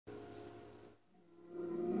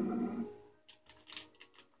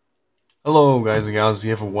Hello guys and gals,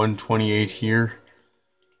 TheBuilder128 here,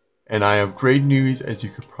 and I have great news, as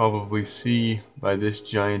you could probably see by this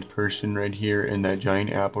giant person right here, and that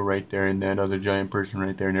giant apple right there, and that other giant person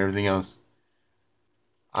right there, and everything else.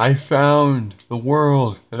 I found the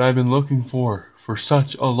world that I've been looking for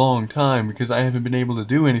such a long time, because I haven't been able to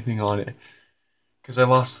do anything on it, because I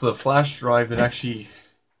lost the flash drive that actually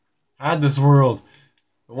had this world.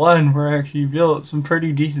 The one where I actually built some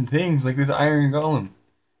pretty decent things, like this iron golem.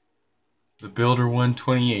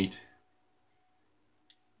 TheBuilder128.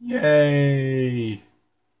 Yay!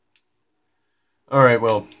 Alright,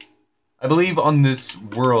 well, I believe on this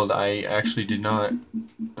world I actually did not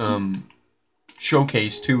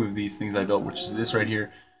showcase two of these things I built, which is this right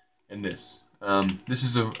here and this. This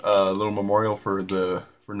is a little memorial for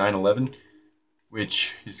 9/11,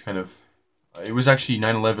 which is kind of it was actually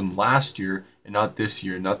 9/11 last year and not this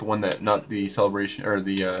year, not the celebration or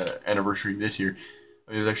the anniversary this year.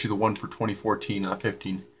 It was actually the one for 2014, not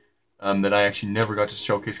 15. That I actually never got to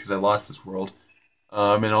showcase because I lost this world.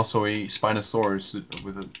 And also a Spinosaurus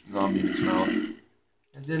with a zombie in its mouth.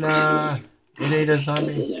 Godzilla! It ate a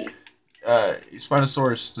zombie!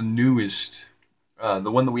 Spinosaurus, the newest,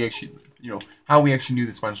 the one that we actually, how we actually knew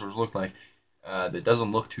the Spinosaurus looked like. That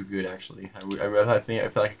doesn't look too good, actually. I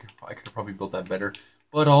feel like I could have probably built that better.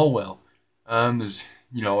 But all well. There's,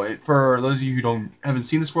 for those of you who haven't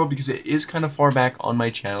seen this world, because it is kind of far back on my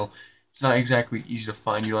channel, it's not exactly easy to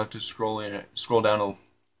find. You'll have to scroll down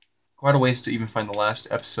quite a ways to even find the last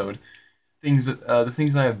episode. The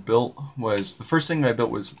things I have built was, the first thing I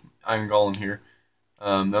built was Iron Golem here.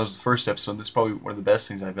 That was the first episode. This is probably one of the best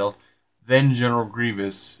things I built. Then General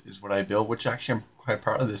Grievous is what I built, which actually I'm quite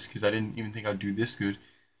proud of this because I didn't even think I'd do this good.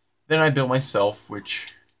 Then I built myself,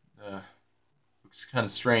 which looks kind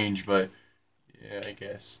of strange, but yeah, I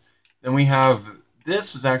guess. Then we have,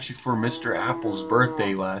 this was actually for Mr. Apple's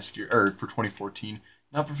birthday last year, or for 2014.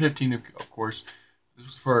 Not for 15, of course. This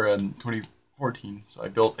was for 2014. So I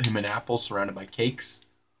built him an apple surrounded by cakes.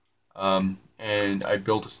 And I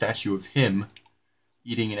built a statue of him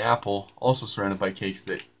eating an apple, also surrounded by cakes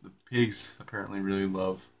that the pigs apparently really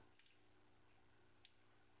love.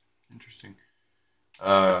 Interesting.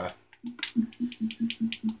 But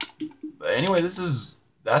anyway,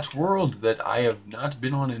 that's world that I have not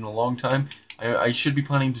been on in a long time. I should be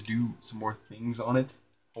planning to do some more things on it,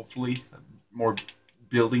 hopefully. More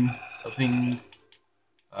building of things.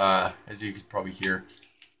 As you could probably hear,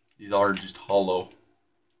 these are just hollow.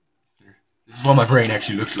 This is what my brain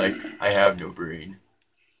actually looks like. I have no brain.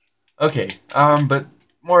 Okay, but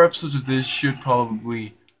more episodes of this should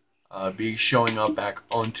probably be showing up back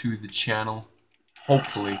onto the channel,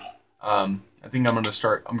 hopefully. I think I'm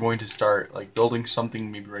going to start like building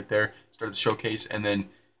something maybe right there, start the showcase, and then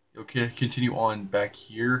you'll continue on back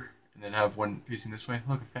here, and then have one facing this way.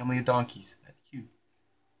 Look, a family of donkeys. That's cute.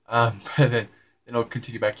 But then I'll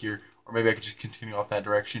continue back here, or maybe I could just continue off that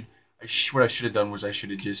direction. What I should have done was I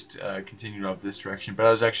should have just continued off this direction, but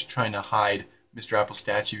I was actually trying to hide Mr. Apple's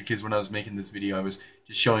statue, because when I was making this video, I was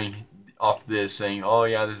just showing off this, saying, oh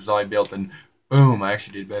yeah, this is all I built, and boom, I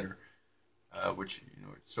actually did better. Which,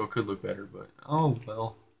 it still could look better, but oh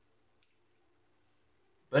well.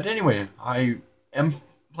 But anyway, I am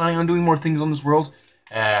planning on doing more things on this world.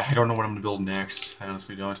 I don't know what I'm going to build next. I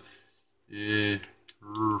honestly don't. And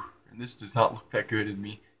this does not look that good in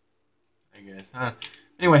me, I guess.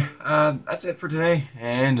 Anyway, that's it for today,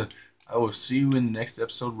 and I will see you in the next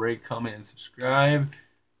episode. Rate, comment, and subscribe,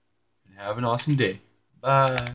 and have an awesome day. Bye.